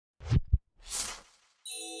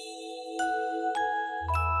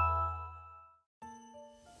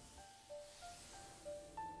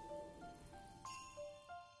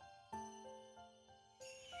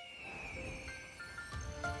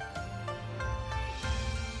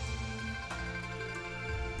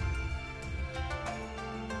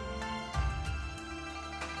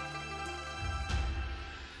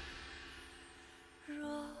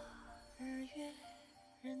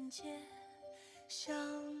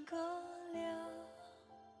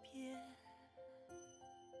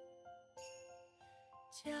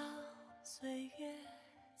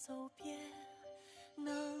走遍，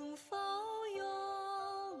能否永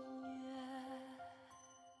远？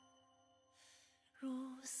如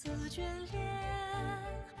丝眷恋，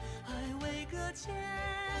爱未搁浅，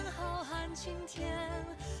浩瀚青天，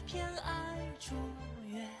偏爱逐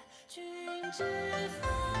月，君之风。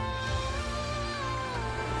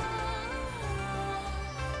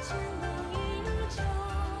千灯一朝，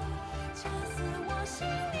恰似我心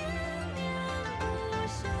念念不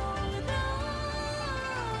休的。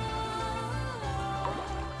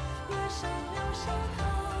月上柳梢桃，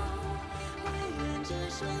唯愿只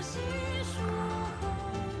手细数红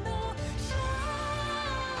豆沙。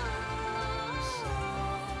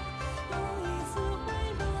又一次回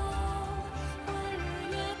眸，换日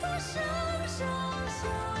月多生生相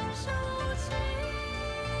守情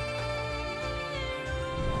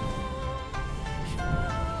如初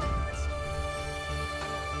见。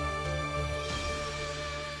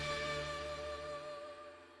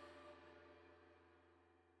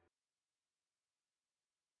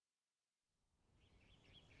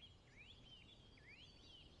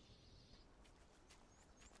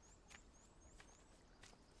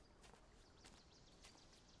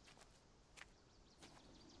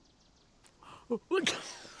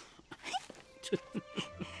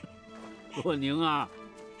洛宁啊，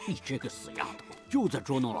你这个死丫头，又在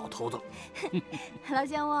捉弄老头子。老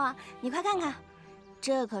仙翁，你快看看，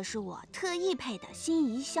这可是我特意配的心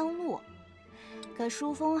仪香露，可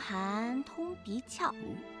疏风寒，通鼻窍。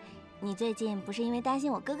你最近不是因为担心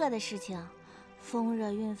我哥哥的事情，风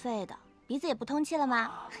热运肺的，鼻子也不通气了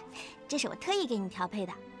吗？这是我特意给你调配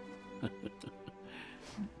的。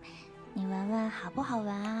你闻闻好不好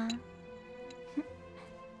闻啊？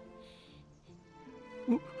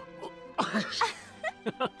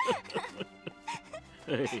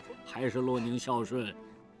还是洛宁孝顺。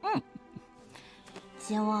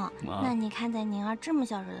仙翁，那你看在宁儿这么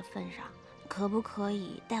孝顺的份上，可不可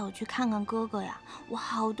以带我去看看哥哥呀？我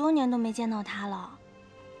好多年都没见到他了。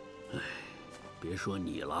别说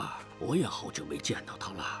你了，我也好久没见到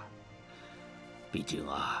他了。毕竟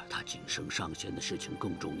啊，他晋升上仙的事情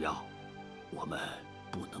更重要，我们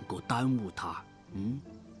不能够耽误他。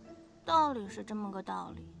道理是这么个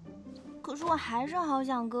道理，可是我还是好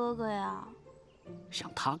想哥哥呀。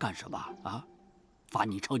想他干什么啊？罚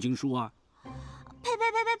你抄经书啊？呸！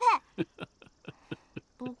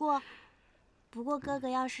不过哥哥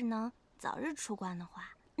要是能早日出关的话，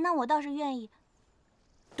那我倒是愿意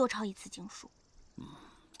多抄一次经书。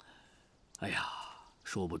哎呀，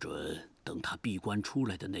说不准等他闭关出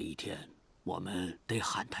来的那一天，我们得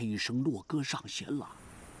喊他一声洛哥上仙了。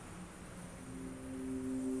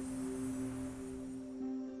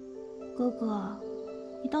哥哥，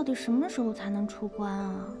你到底什么时候才能出关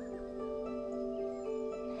啊？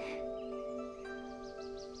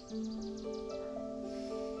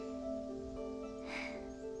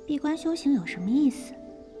闭关修行有什么意思？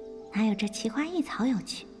哪有这奇花异草有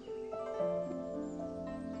趣？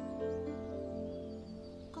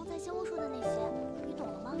刚才仙翁说的那些，你懂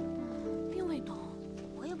了吗？并未懂。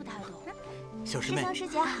我也不太懂。小师妹，师兄师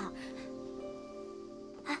姐好。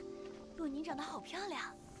啊，洛宁长得好漂亮。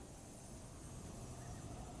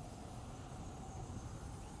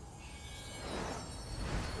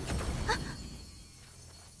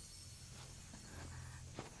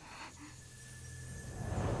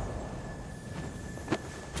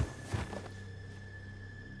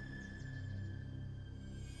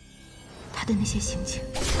他的那些行径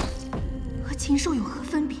和禽兽有何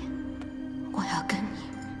分别？我要跟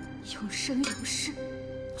你有生有世，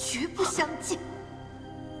绝不相见。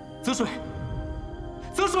泽水，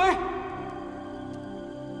泽水！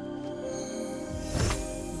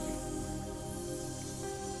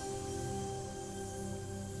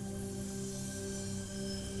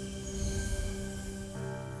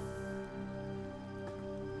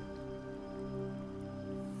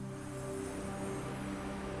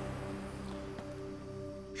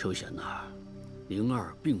首先呢，灵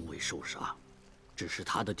儿并未受伤，只是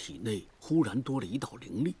她的体内忽然多了一道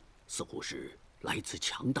灵力，似乎是来自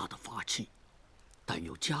强大的法器，但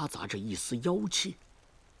又夹杂着一丝妖气，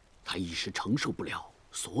她一时承受不了，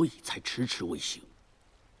所以才迟迟未醒。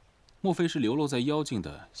莫非是流落在妖境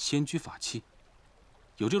的仙居法器？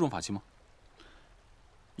有这种法器吗？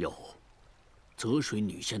有，泽水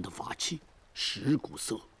女仙的法器石骨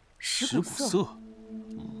色。石骨色。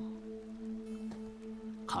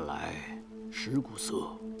看来石骨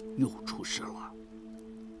色又出事了。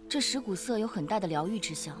这石骨色有很大的疗愈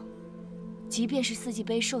之效，即便是四季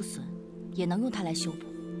杯受损，也能用它来修补。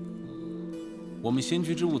我们仙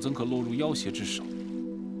居之物怎可落入妖邪之手？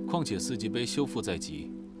况且四季杯修复在即，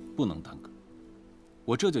不能耽搁。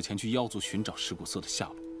我这就前去妖族寻找石骨色的下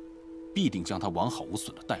落。必定将他完好无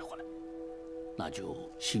损的带回来。那就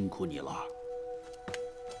辛苦你了。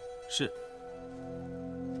是。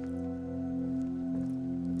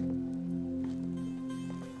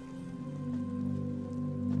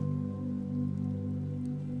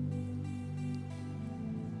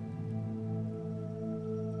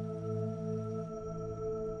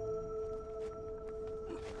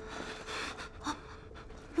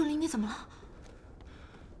陆离，你怎么了？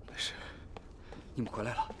没事，你们回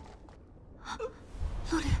来了。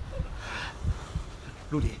陆离，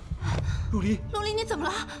陆离，陆离，陆离，你怎么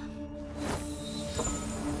了？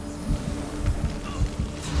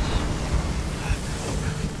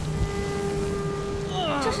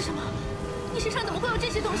这是什么？你身上怎么会有这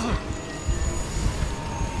些东西？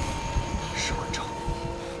噬魂咒，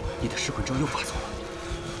你的噬魂咒又发作了。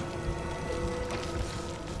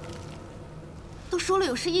都说了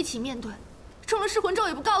有事一起面对，中了噬魂咒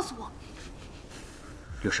也不告诉我。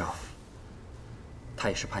刘少，他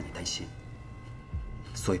也是怕你担心，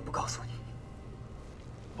所以不告诉你。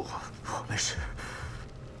我没事。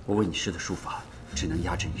我为你施的术法只能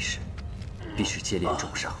压制一时，必须接连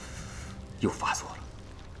重伤，又发作了。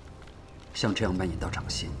像这样蔓延到掌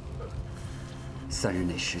心，3日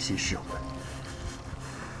内实心失魂，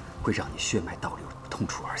会让你血脉倒流，痛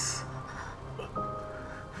楚而死。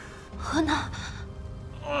何娜，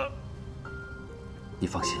你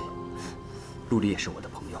放心，陆离也是我的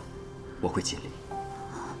朋友，我会尽力。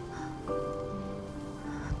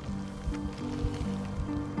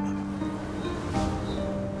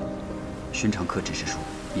寻常克制之术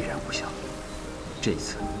已然无效，这一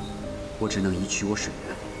次我只能移取我水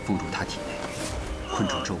源封入他体内，困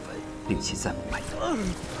住皱纹，令其暂不蔓延。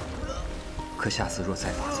可下次若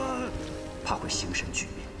再发作，怕会形神俱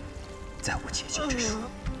灭，再无解救之术。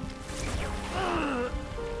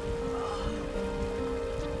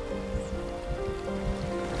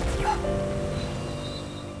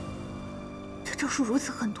这咒术如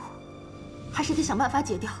此狠毒，还是得想办法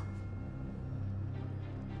解掉。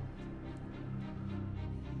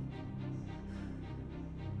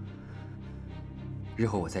日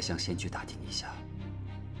后我再向仙居打听一下，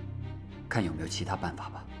看有没有其他办法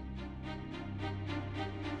吧。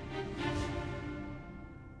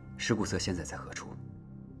石骨色现在在何处？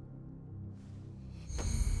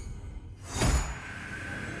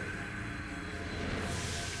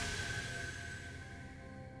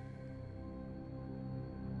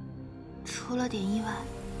出了点意外，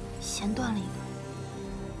弦断了一根。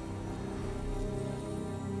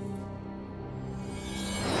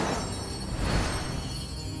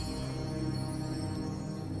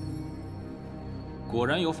果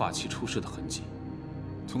然有法器出世的痕迹，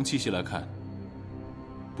从气息来看，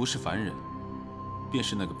不是凡人，便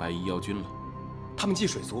是那个白衣妖君了。他们祭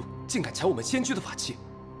水族竟敢抢我们仙居的法器！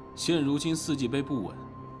现如今4祭碑不稳，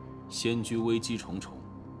仙居危机重重，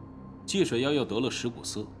祭水妖又得了石骨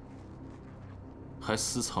色，还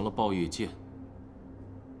私藏了抱月剑。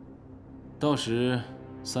到时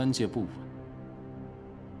3界不稳，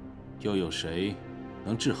又有谁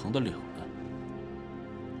能制衡得了呢？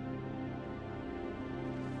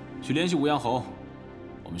去联系五阳侯，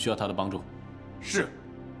我们需要他的帮助。是。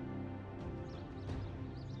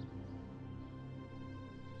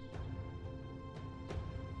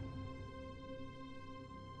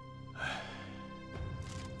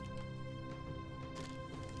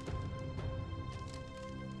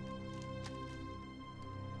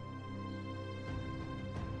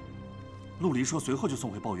陆离说随后就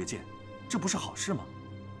送回抱月剑，这不是好事吗？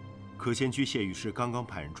可仙居谢御师刚刚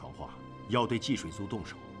派人传话，要对祭水族动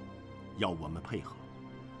手，要我们配合。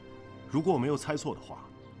如果我没有猜错的话，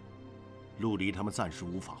陆离他们暂时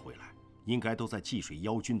无法回来，应该都在祭水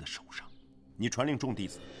妖君的手上。你传令众弟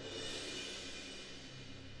子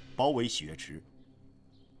包围喜悦池，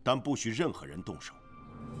但不许任何人动手，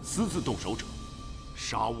私自动手者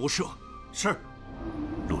杀无赦。是。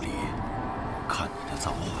陆离，看你的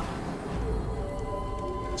造化了。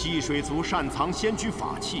祭水族擅藏仙居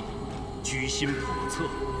法器，居心叵测，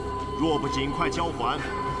若不尽快交还，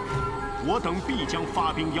我等必将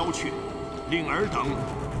发兵邀却，令尔等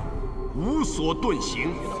无所遁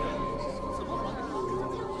形。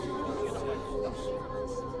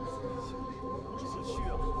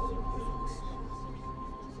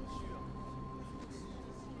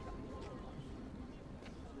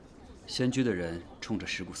仙居的人冲着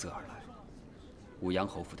石骨色而来，五阳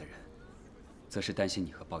侯府的人则是担心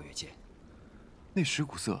你和抱月剑。那石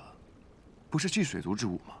骨色不是祭水族之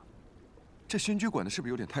物吗？这仙居管的是不是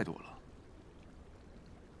有点太多了？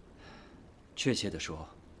确切地说，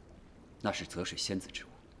那是泽水仙子之物。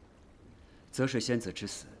泽水仙子之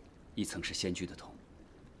死，亦曾是仙居的痛，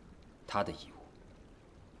他的遗物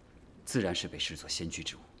自然是被视作先居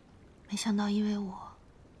之物。没想到因为我，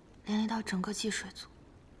连累到整个祭水族。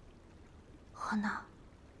何娜，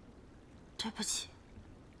对不起。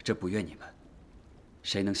这不怨你们。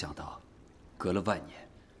谁能想到，隔了万年，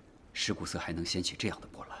尸骨色还能掀起这样的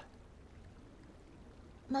波澜？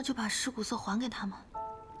那就把尸骨色还给他们，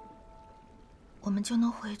我们就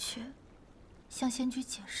能回去，向仙居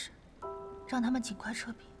解释，让他们尽快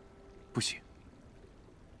撤兵。不行。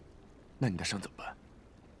那你的伤怎么办？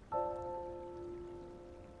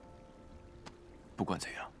不管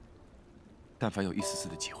怎样，但凡有一丝丝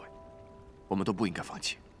的机会，我们都不应该放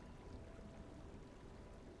弃。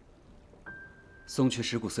送去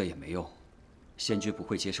尸骨色也没用，仙居不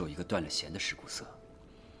会接受一个断了弦的尸骨色，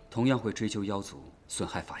同样会追究妖族损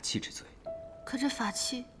害法器之罪。可这法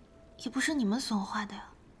器也不是你们损坏的呀。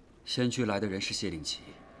仙居来的人是谢令奇，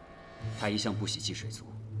他一向不喜祭水族，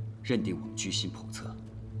认定我们居心叵测，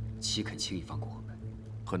岂肯轻易放过我们？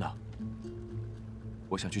何娜，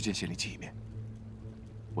我想去见谢令奇一面。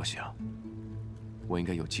我想，我应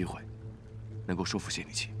该有机会能够说服谢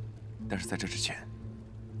令奇，但是在这之前，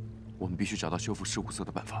我们必须找到修复尸骨色的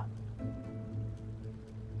办法。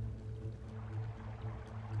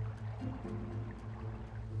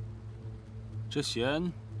这弦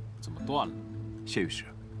怎么断了？谢御史，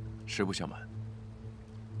实不相瞒，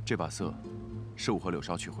这把瑟是我和柳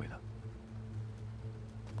梢取回的，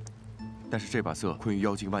但是这把瑟困于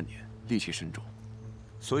妖精万年，戾气深重，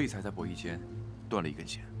所以才在博弈间断了一根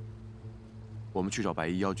弦。我们去找白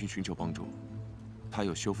衣妖君寻求帮助，他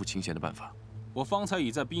有修复琴弦的办法。我方才已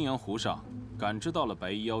在冰阳湖上感知到了白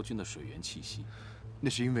衣妖君的水源气息。那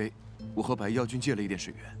是因为我和白衣妖君借了一点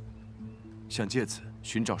水源，想借此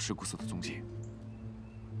寻找尸骨色的踪迹。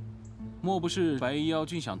莫不是白衣妖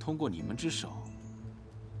君想通过你们之手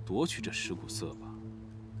夺取这尸骨色吧？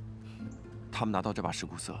他们拿到这把尸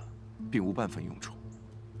骨色，并无半分用处。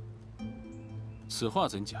此话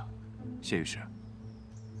怎讲？谢御史，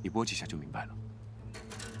你拨几下就明白了。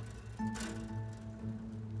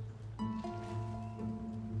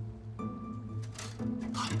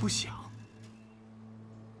还不响？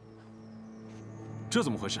这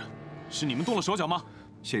怎么回事？是你们动了手脚吗？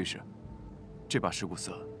谢御史，这把尸骨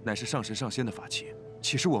色乃是上神上仙的法器，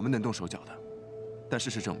岂是我们能动手脚的？但事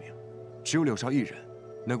实证明，只有柳梢一人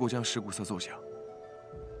能够将尸骨色奏响。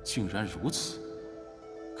竟然如此，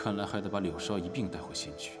看来还得把柳梢一并带回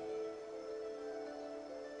仙居。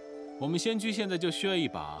我们仙居现在就需要一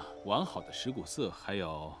把完好的尸骨色，还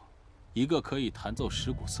有一个可以弹奏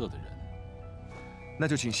尸骨色的人。那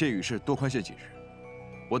就请谢御史多宽限几日，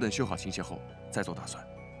我等修好琴弦后再做打算。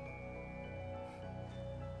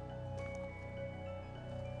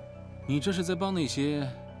你这是在帮那些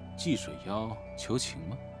祭水妖求情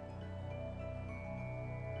吗？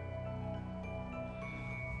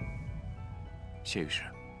谢御史，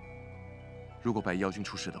如果白衣妖君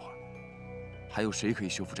出事的话，还有谁可以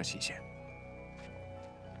修复这琴弦？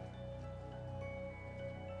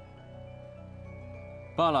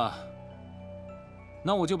罢了，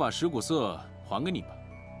那我就把尸骨色还给你吧。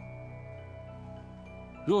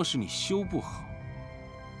若是你修不好，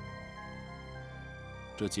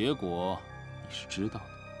这结果你是知道的。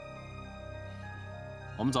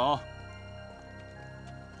我们走。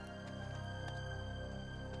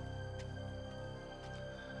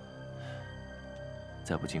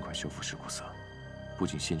再不尽快修复尸骨色，不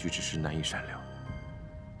仅仙居之事难以善了，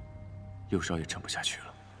柳梢也撑不下去了。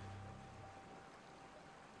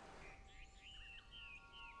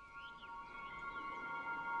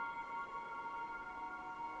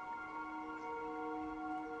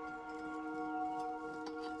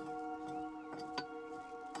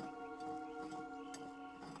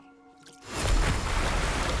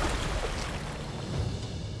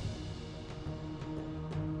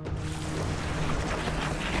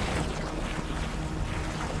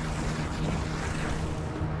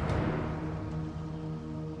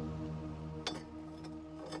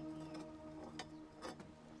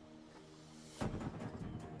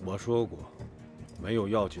我说过，没有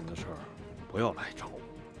要紧的事儿，不要来找我。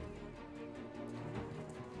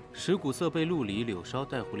石骨色被陆离、柳梢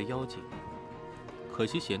带回了妖境，可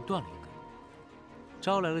惜弦断了一根，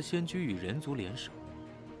招来了仙居与人族联手，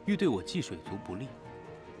欲对我祭水族不利。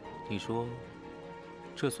你说，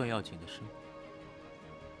这算要紧的事？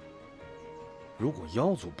如果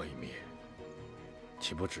妖族被灭，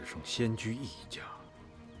岂不只剩仙居一家？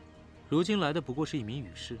如今来的不过是一名羽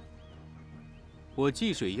士。我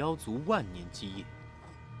祭水妖族万年基业，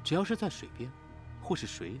只要是在水边，或是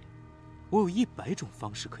水里，我有100种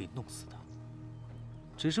方式可以弄死他。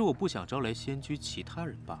只是我不想招来仙居其他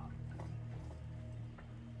人罢了。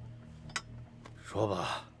说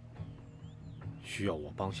吧，需要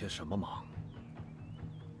我帮些什么忙？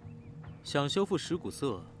想修复蚀骨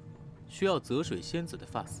色，需要泽水仙子的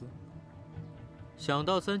发丝。想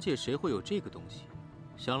到三界谁会有这个东西，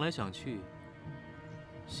想来想去，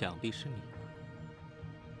想必是你。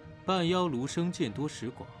半妖炉生见多识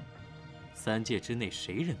广，三界之内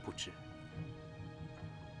谁人不知？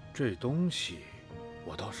这东西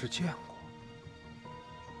我倒是见过，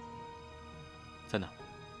在哪？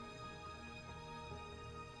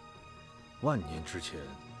万年之前，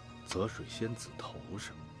泽水仙子头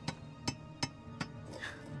上。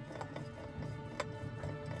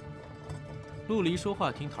陆离说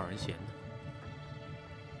话挺讨人嫌的，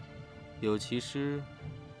有其师，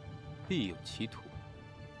必有其徒。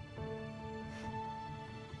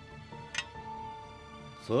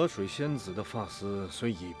泽水仙子的发丝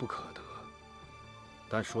虽已不可得，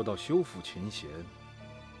但说到修复琴弦，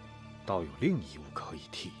倒有另一物可以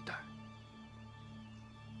替代。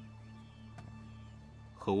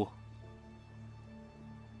何物？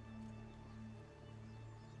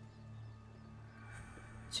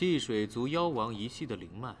气水族妖王遗系的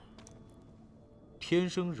灵脉，天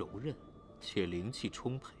生柔韧，且灵气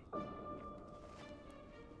充沛。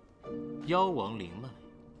妖王灵脉，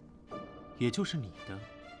也就是你的，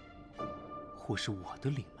或是我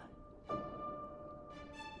的灵脉，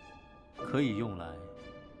可以用来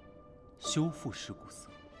修复蚀骨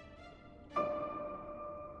色。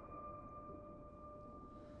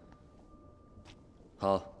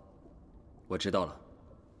好，我知道了，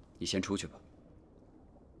你先出去吧。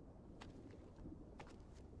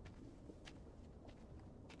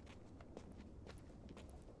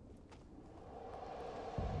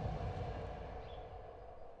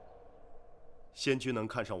仙居能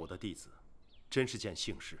看上我的弟子，真是件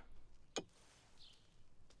幸事。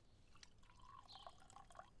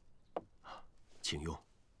请用。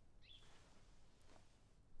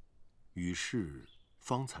于是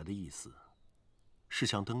方才的意思，是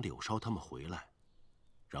想等柳梢他们回来，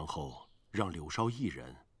然后让柳梢一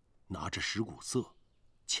人拿着蚀骨色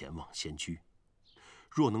前往仙居，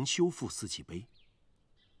若能修复四季杯，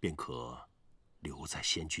便可留在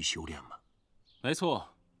仙居修炼吗？没错。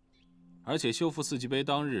而且修复四季杯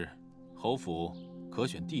当日，侯府可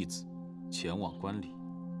选弟子前往观礼。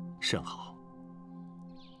甚好。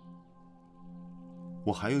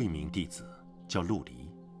我还有一名弟子叫陆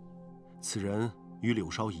离，此人与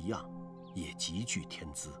柳梢一样，也极具天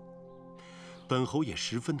资。本侯也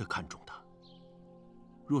十分的看重他。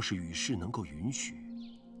若是羽氏能够允许，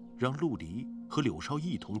让陆离和柳梢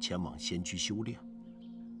一同前往仙居修炼，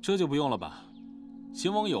这就不用了吧？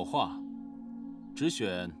秦王有话，只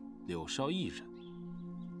选柳梢一人，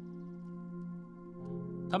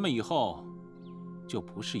他们以后就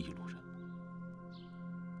不是一路人了。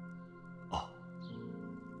哦，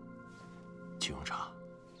请用茶。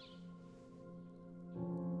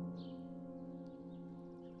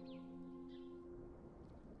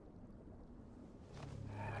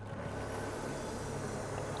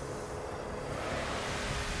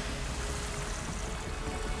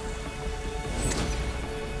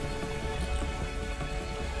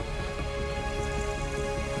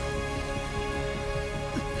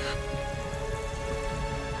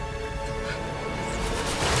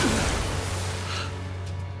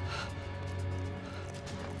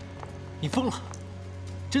你疯了！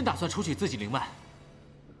真打算抽取自己灵脉？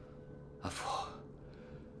阿福，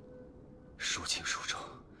孰轻孰重，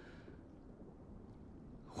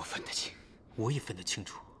我分得清。我也分得清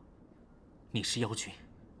楚。你是妖君，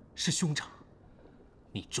是兄长，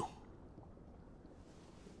你重，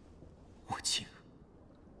我轻。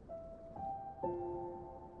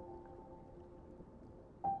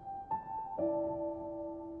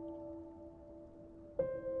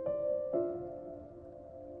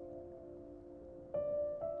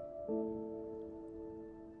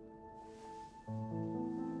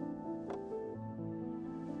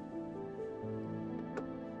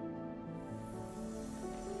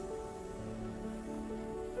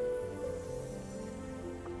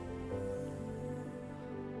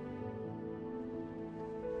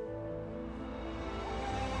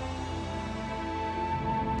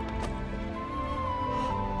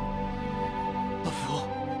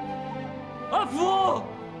阿福，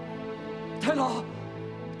太郎，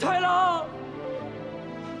太郎，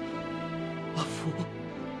阿福，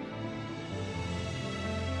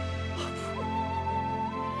阿福，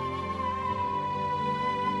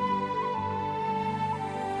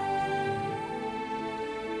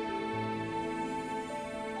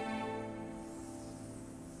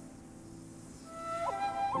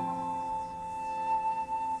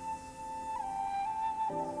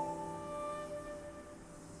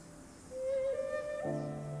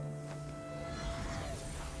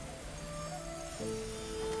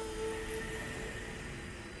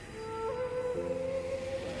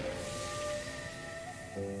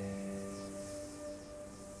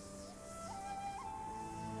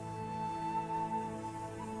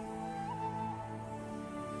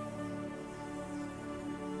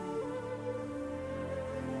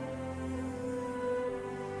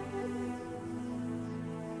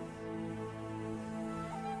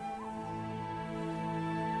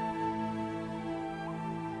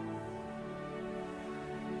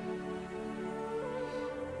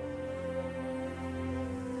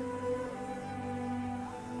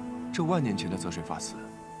这万年前的泽水法师，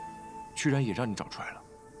居然也让你找出来了。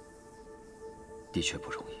的确不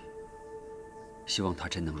容易。希望他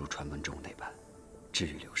真能如传闻中那般，治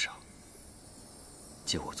愈刘少，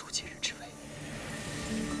借我族今日之威。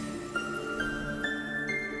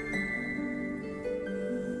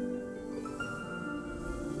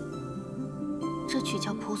这曲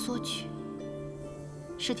叫婆娑曲，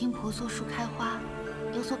是听婆娑树开花，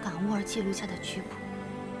有所感悟而记录下的曲谱。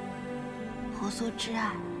婆娑之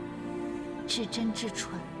爱，至真至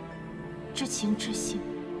纯，至情至性，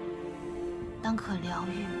当可疗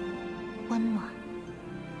愈、温暖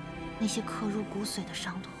那些刻入骨髓的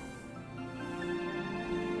伤痛。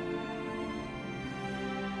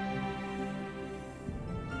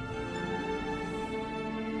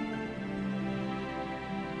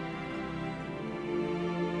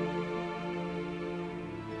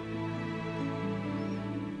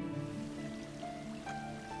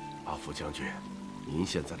阿福将军，您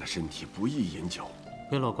现在的身体不宜饮酒。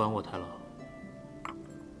别老管我太老，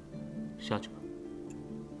下去吧。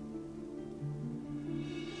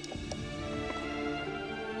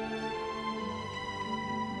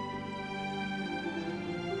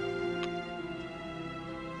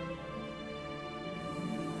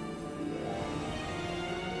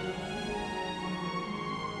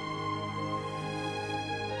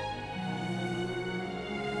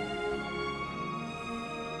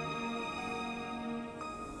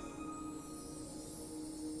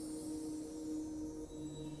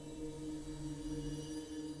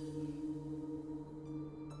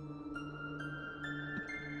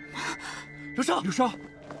刘少，刘少，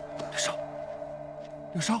刘少，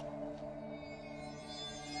刘少！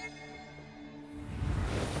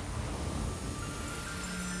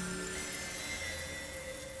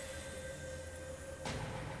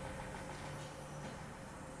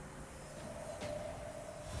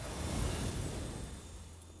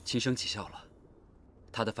琴声起效了，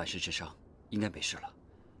他的反噬之伤应该没事了，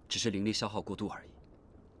只是灵力消耗过度而已。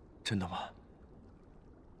真的吗？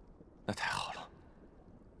那太好了，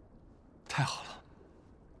太好了。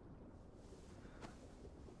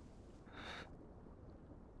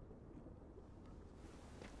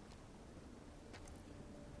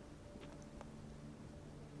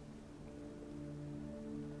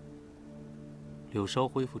柳梢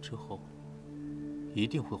恢复之后，一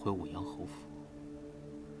定会回武阳侯府。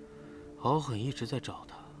敖狠一直在找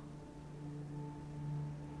他，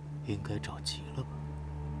应该找急了吧？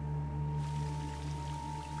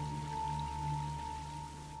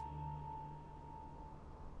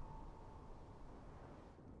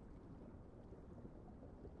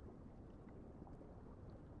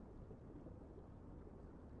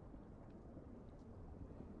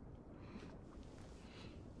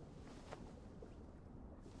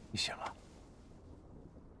你醒了？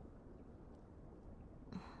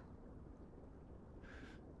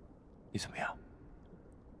你怎么样？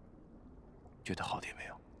觉得好点没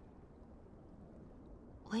有？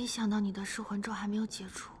我一想到你的噬魂咒还没有解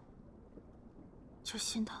除，就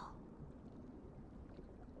心疼。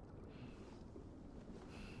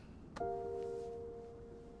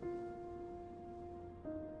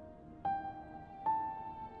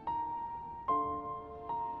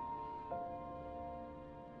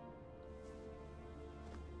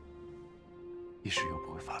一时又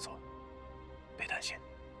不会发作，别担心。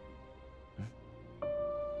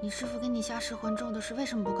你师父给你下噬魂咒的事，为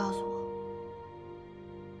什么不告诉我？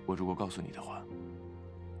我如果告诉你的话，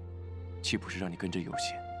岂不是让你跟着有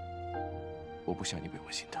险？我不想你为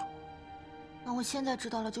我心疼。那我现在知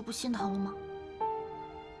道了就不心疼了吗？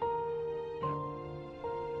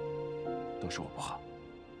都是我不好。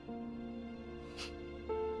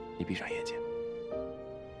你闭上眼睛。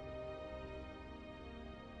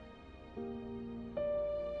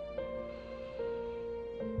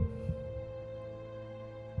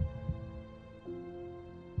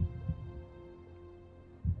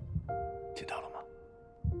听到了吗？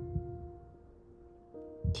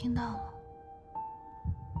听到了。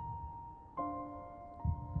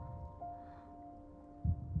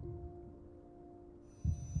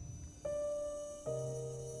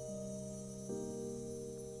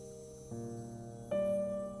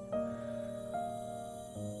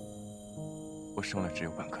我生了只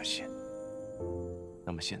有半颗心，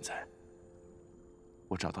那么现在，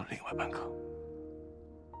我找到了另外半颗，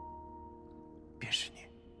便是你。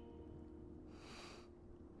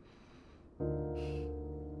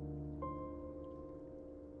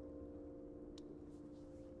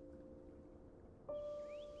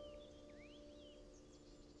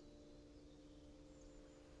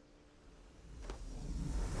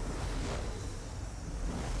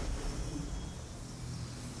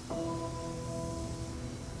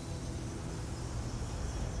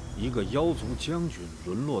一个妖族将军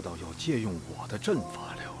沦落到要借用我的阵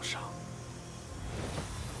法疗伤。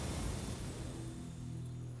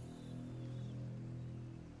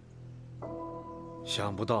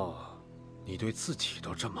想不到你对自己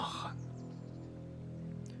都这么狠。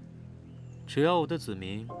只要我的子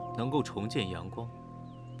民能够重见阳光，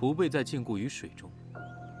不被再禁锢于水中，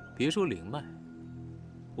别说灵脉，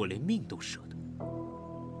我连命都舍得。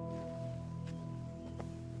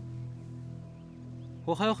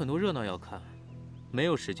我还有很多热闹要看，没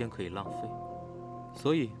有时间可以浪费，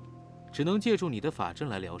所以只能借助你的法阵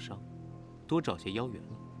来疗伤，多找些妖缘了。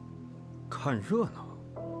看热闹。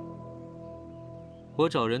我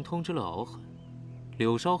找人通知了敖狠、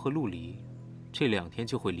柳梢和陆离，这2天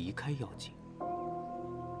就会离开妖境。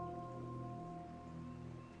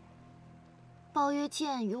抱月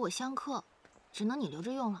剑与我相克，只能你留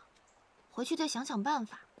着用了。回去再想想办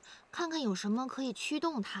法，看看有什么可以驱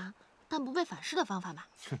动它，但不被反噬的方法吧。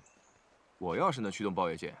哼，我要是能驱动抱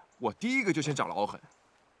月剑，我第一个就先找了敖狠。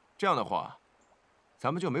这样的话，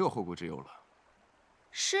咱们就没有后顾之忧了。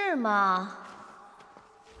是吗？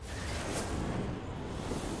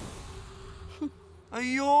哎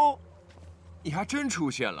呦，你还真出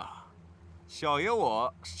现了！小爷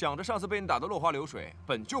我想着上次被你打得落花流水，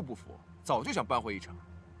本就不服，早就想扳回一城。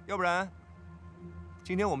要不然，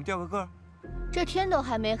今天我们钓个个？这天都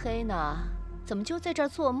还没黑呢，怎么就在这儿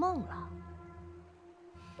做梦了？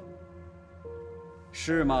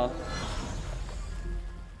是吗？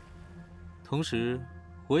同时，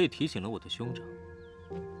我也提醒了我的兄长，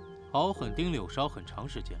敖狠盯柳梢很长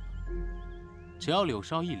时间了，只要柳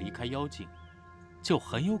梢一离开妖境，就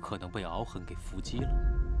很有可能被敖狠给伏击了。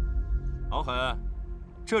敖狠，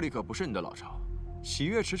这里可不是你的老巢，喜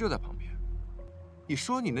悦池就在旁边。你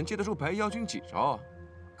说你能接得住白衣妖君几招啊？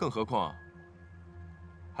更何况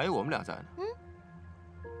还有我们俩在呢。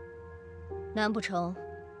难不成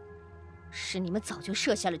是你们早就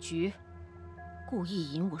设下了局，故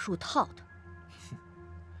意引我入套的？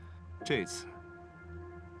这次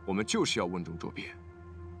我们就是要稳中捉鳖。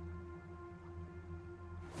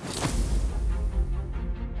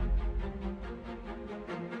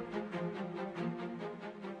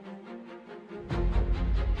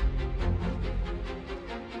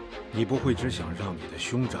你不会只想让你的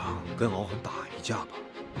兄长跟敖狠打一架吧？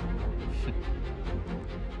哼，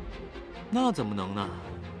那怎么能呢？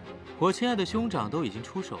我亲爱的兄长都已经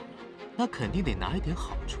出手了，那肯定得拿一点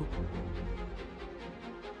好处。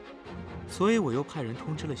所以我又派人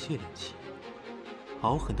通知了谢灵奇，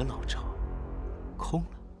敖狠的老巢空了。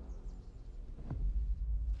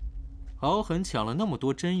敖狠抢了那么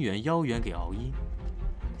多真元妖元给敖阴，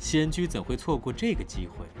仙居怎会错过这个机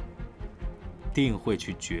会？定会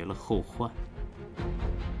去绝了后患。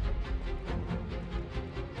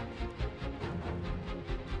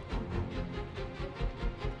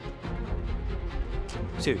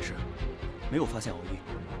谢雨师，没有发现敖阴。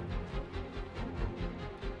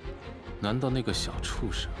难道那个小畜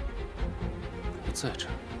生不在这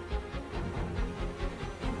儿？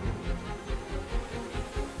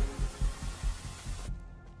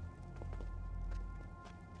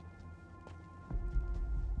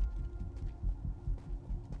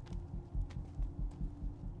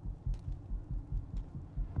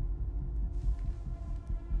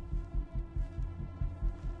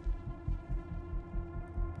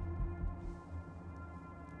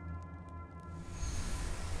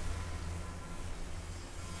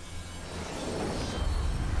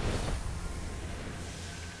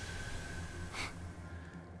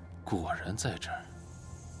果然在这儿。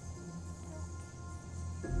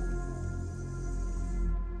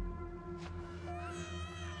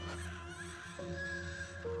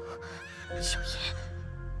小爷，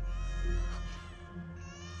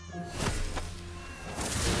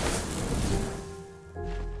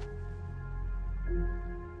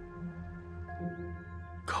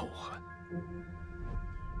够狠！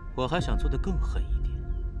我还想做得更狠一点，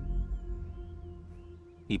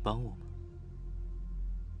你帮我吗？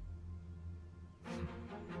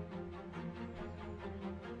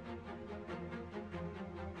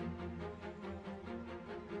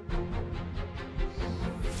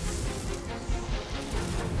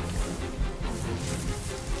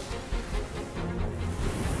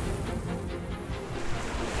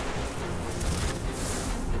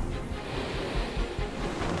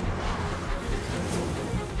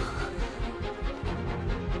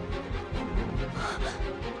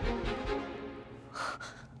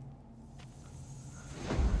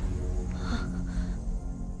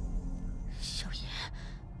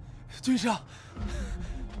君上，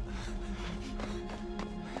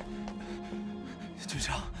君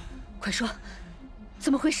上，快说，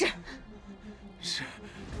怎么回事？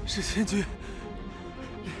是仙君，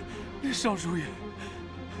林少主也。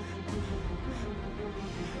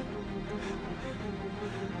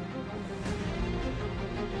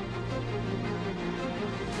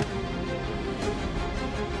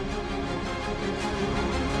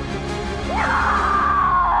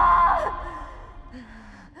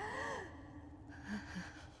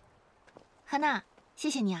汉娜，谢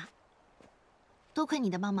谢你啊，多亏你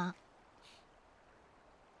的帮忙。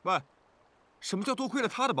喂，什么叫多亏了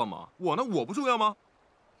他的帮忙？我呢？我不重要吗？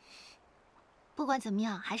不管怎么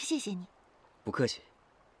样，还是谢谢你。不客气。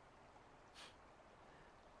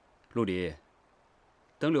陆离，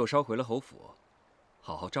等柳梢回了侯府，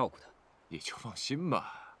好好照顾他。你就放心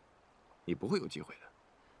吧，你不会有机会的。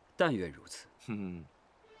但愿如此。嗯。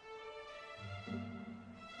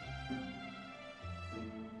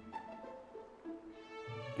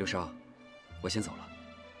柳梢，我先走了。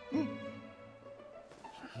嗯。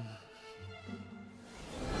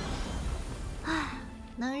唉，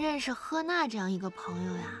能认识赫娜这样一个朋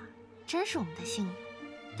友呀，真是我们的幸运，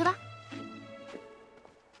对吧？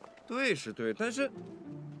对是对，但是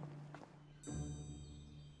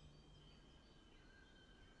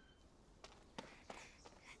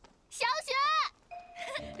小雪，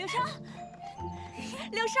柳梢，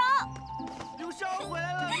柳梢，柳梢回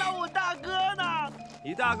来了，那我大哥呢？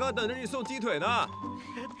你大哥等着你送鸡腿呢。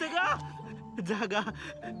大哥，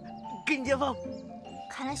给你接风。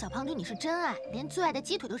看来小胖对你是真爱，连最爱的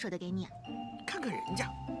鸡腿都舍得给你。看看人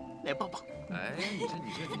家，来抱抱。哎，你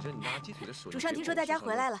拿鸡腿的手。主上听说大家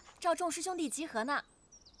回来了，召众师兄弟集合呢。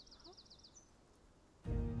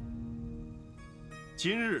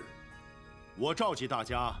今日，我召集大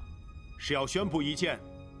家，是要宣布一件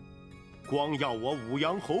光耀我武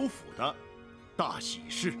阳侯府的大喜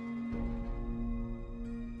事。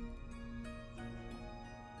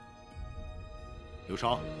柳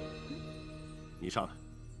梢，你上来。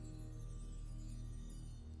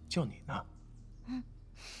叫你呢。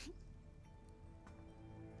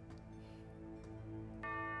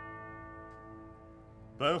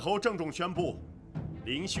本侯郑重宣布，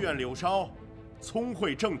灵虚院柳梢聪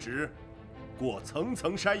慧正直，过层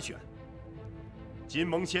层筛选，今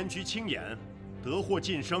蒙仙居亲眼，得获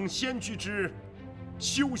晋升仙居之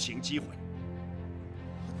修行机会。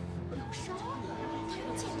柳梢，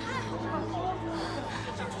这也太好了！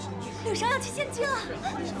柳梢要去仙居了。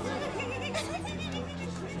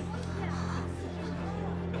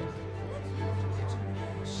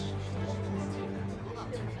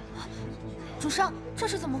主上，这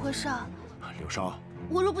是怎么回事啊？柳梢，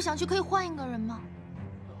我若不想去，可以换一个人吗？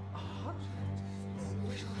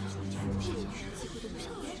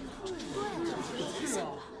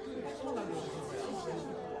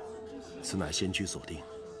此乃仙居所定，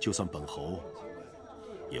就算本侯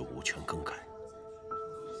也无权更改。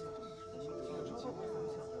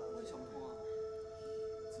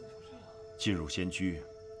进入仙居，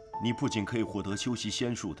你不仅可以获得修习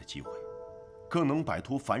仙术的机会，更能摆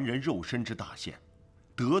脱凡人肉身之大限，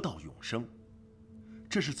得到永生。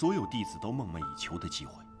这是所有弟子都梦寐以求的机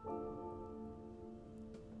会，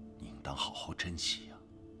你应当好好珍惜呀。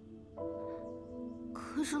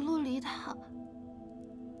可是陆离他……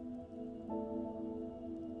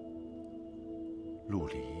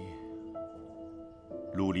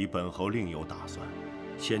陆离，本侯另有打算，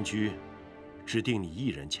仙居只定你一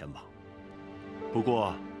人前往。不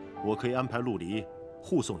过，我可以安排陆离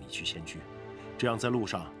护送你去仙居，这样在路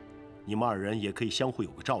上，你们二人也可以相互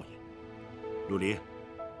有个照应。陆离，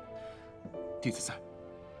弟子在。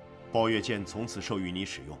抱月剑从此授予你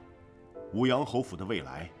使用，武阳侯府的未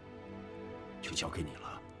来就交给你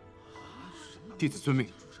了。弟子遵命。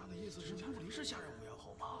主上的意思是陆离是下任武阳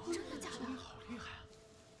侯吗？真的假的？好厉害啊！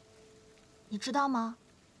你知道吗？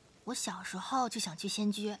我小时候就想去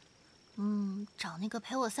仙居，找那个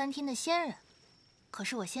陪我3天的仙人。可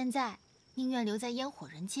是我现在宁愿留在烟火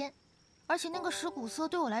人间，而且那个石骨色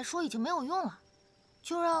对我来说已经没有用了，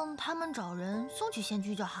就让他们找人送去仙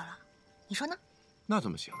居就好了。你说呢？那怎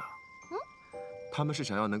么行呢？他们是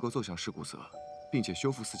想要能够奏响石骨色，并且修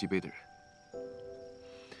复4级碑的人。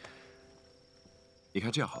你看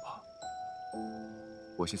这样好不好？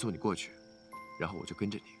我先送你过去，然后我就跟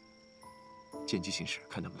着你，见机行事，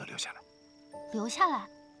看能不能留下来。留下来？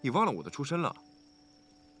你忘了我的出身了？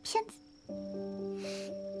骗子！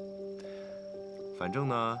反正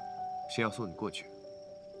呢，先要送你过去。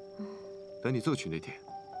等你奏曲那天，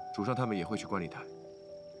主上他们也会去观礼台，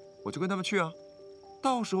我就跟他们去啊。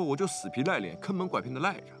到时候我就死皮赖脸、坑蒙拐骗的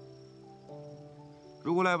赖着。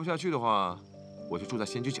如果赖不下去的话，我就住在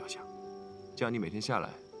仙居脚下，这样你每天下来，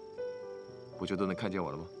不就都能看见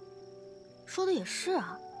我了吗？说的也是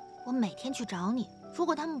啊，我每天去找你，如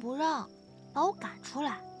果他们不让，把我赶出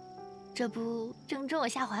来，这不正中我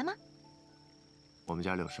下怀吗？我们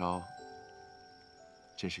家柳梢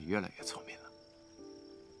真是越来越聪明了。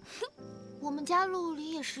我们家陆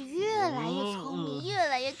离也是越来越聪明，越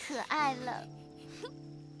来越可爱了。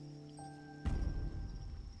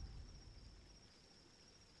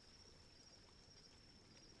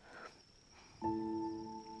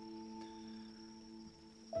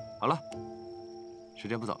好了，时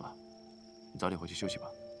间不早了，你早点回去休息吧。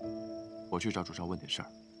我去找主少问点事儿。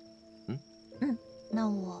那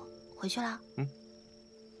我回去啦。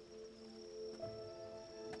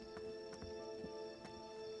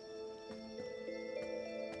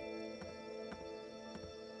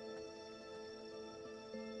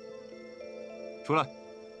出来。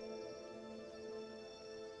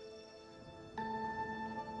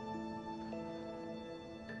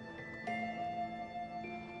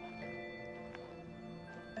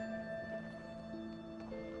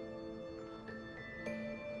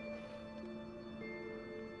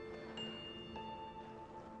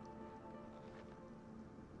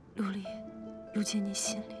陆离，如今你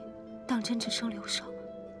心里当真只剩柳梢，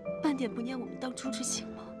半点不念我们当初之情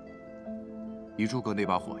吗？以诸葛那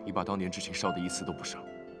把火，已把当年之情烧得一丝都不剩。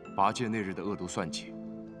拔剑那日的恶毒算计，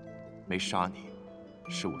没杀你，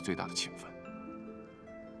是我最大的情分。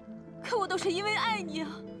可我都是因为爱你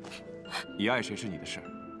啊！你爱谁是你的事，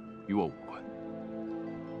与我无关。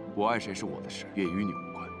我爱谁是我的事，也与你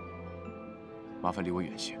无关。麻烦离我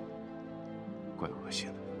远些，怪恶心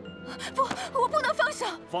的。不，我不能放手。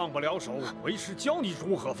放不了手，为师教你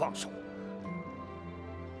如何放手。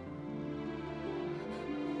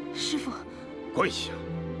师父，跪下。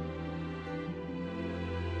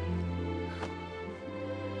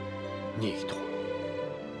逆徒，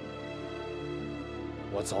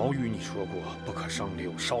我早与你说过，不可伤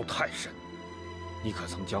柳梢太甚。你可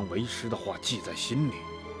曾将为师的话记在心里？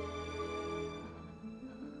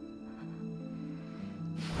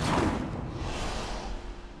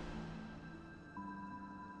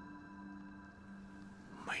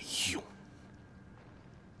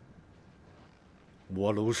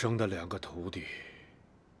我卢生的2个徒弟，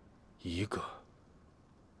一个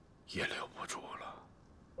也留不住了。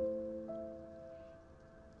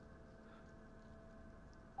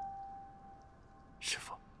师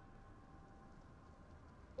父，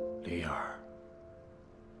离儿，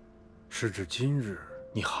时至今日，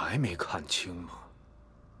你还没看清吗？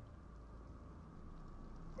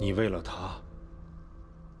你为了他，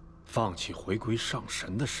放弃回归上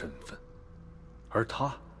神的身份，而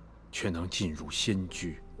他却能进入仙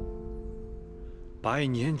居。100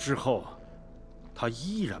年之后，他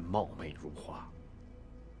依然貌美如花，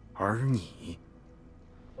而你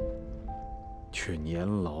却年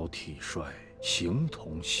老体衰，形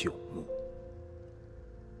同朽木。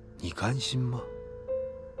你甘心吗？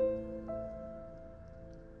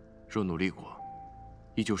若努力过，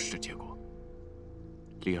依旧是这结果。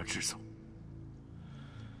离儿知足。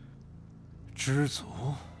知足？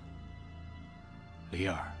离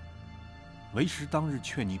儿，为师当日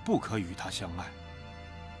劝你不可与他相爱，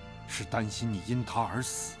是担心你因他而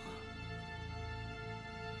死。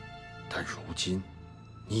但如今，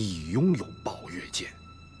你已拥有暴月剑，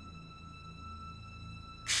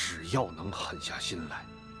只要能狠下心来，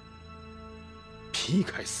劈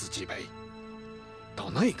开四季杯，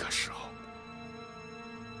到那个时候，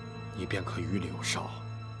你便可与柳梢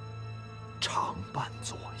常伴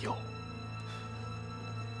左右。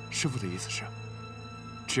师父的意思是，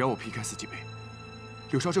只要我劈开四季杯，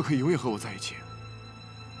柳梢就可以永远和我在一起。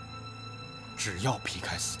只要劈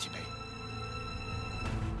开四季杯，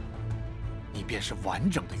你便是完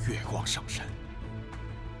整的月光上身。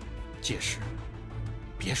届时，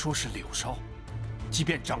别说是柳梢，即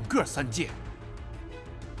便整个3界，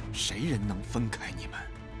谁人能分开你们？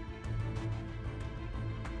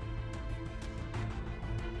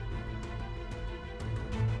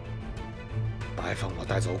白放我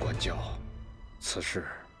带走管教，此事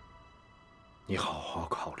你好好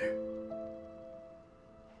考虑。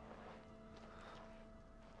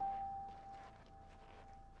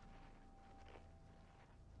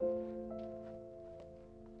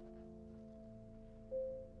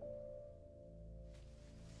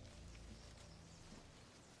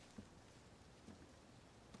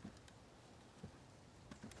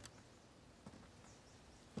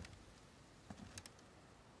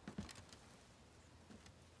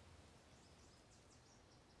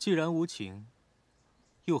既然无情，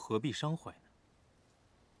又何必伤怀呢？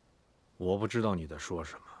我不知道你在说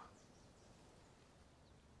什么。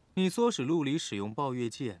你唆使陆离使用暴月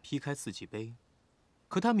剑劈开四季杯，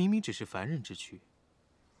可他明明只是凡人之躯，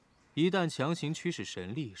一旦强行驱使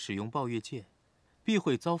神力使用暴月剑，必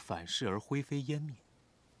会遭反噬而灰飞烟灭。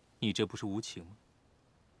你这不是无情吗？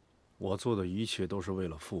我做的一切都是为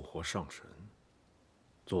了复活上神。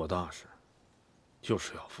做大事，就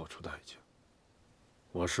是要付出代价。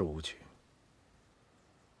我是无情，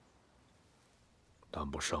但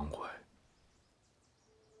不伤怀。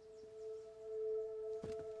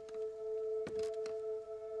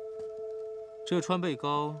这川贝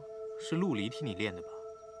膏是陆离替你炼的吧？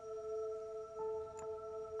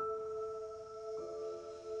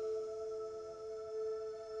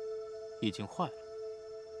已经坏了，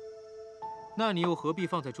那你又何必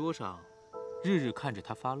放在桌上，日日看着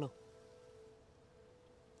它发愣？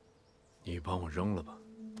你帮我扔了吧。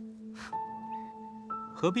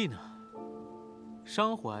何必呢？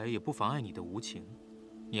伤怀也不妨碍你的无情。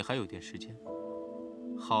你还有点时间，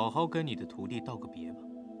好好跟你的徒弟道个别吧。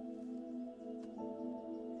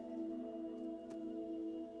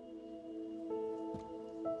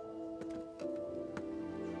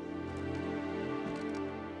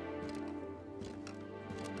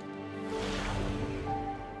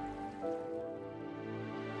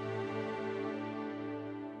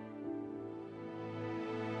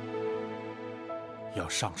要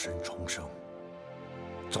上神重生，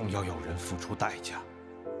总要有人付出代价。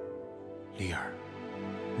离儿，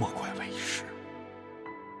莫怪为师。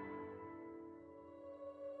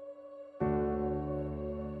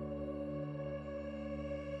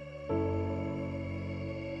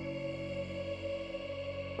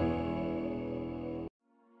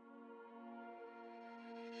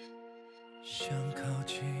想靠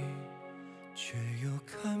近，却又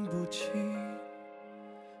看不清。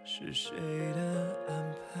是谁的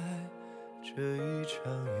安排这一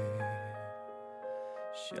场雨？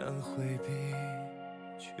想回避，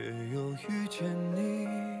却又遇见你，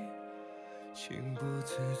情不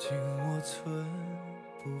自禁我寸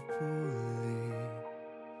步不离。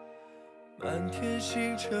满天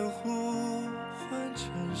星辰呼唤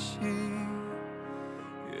晨曦，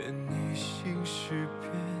愿你心事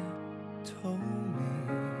变透明，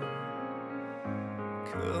渴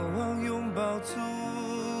望拥抱足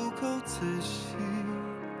够仔细，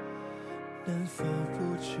能否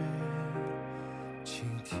不知倾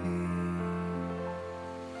听？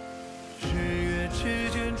日月之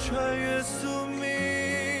间穿越宿命，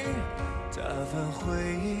打翻回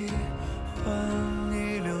忆，换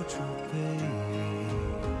你留住背影，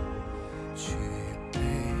举杯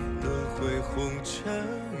轮回红尘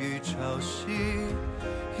与潮汐，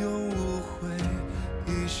用无悔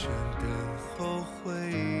一生等候回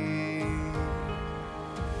应。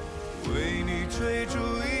为你追逐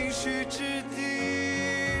应许之地，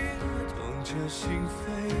痛彻心扉，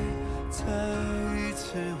再一次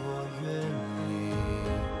我愿意。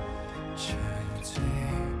沉醉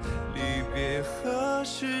离别何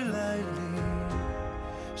时来临？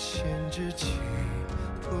先知情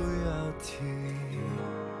不要停，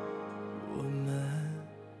我们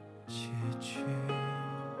结局。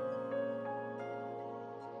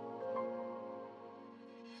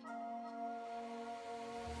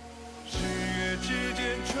之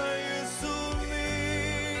间穿越宿命，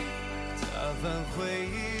打翻回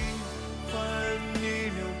忆，换你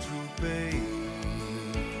留住背影，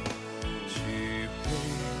举杯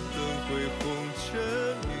轮回红尘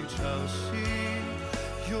与潮汐，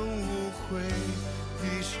用无悔一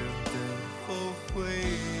生等候回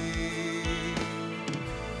应。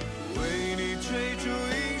为你追逐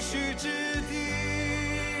应许之地，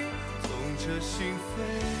痛彻心扉，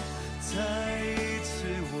再一次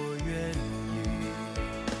我愿意。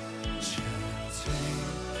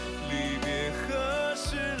离别何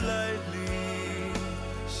时来临？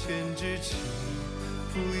先知情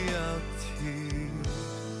不要停。